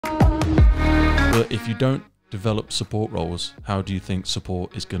But if you don't develop support roles, how do you think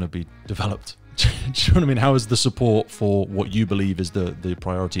support is going to be developed? Do you know what I mean? How is the support for what you believe is the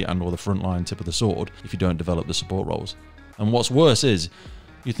priority and or the frontline tip of the sword if you don't develop the support roles? And what's worse is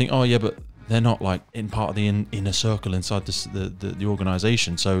you think, oh yeah, but they're not like in part of the inner circle inside the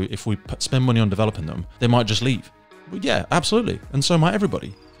organization. So if we spend money on developing them, they might just leave. Well, yeah, absolutely. And so might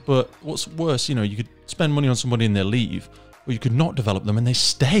everybody. But what's worse, you know, you could spend money on somebody and they leave, or you could not develop them and they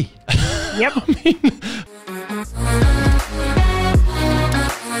stay. Yep. I mean,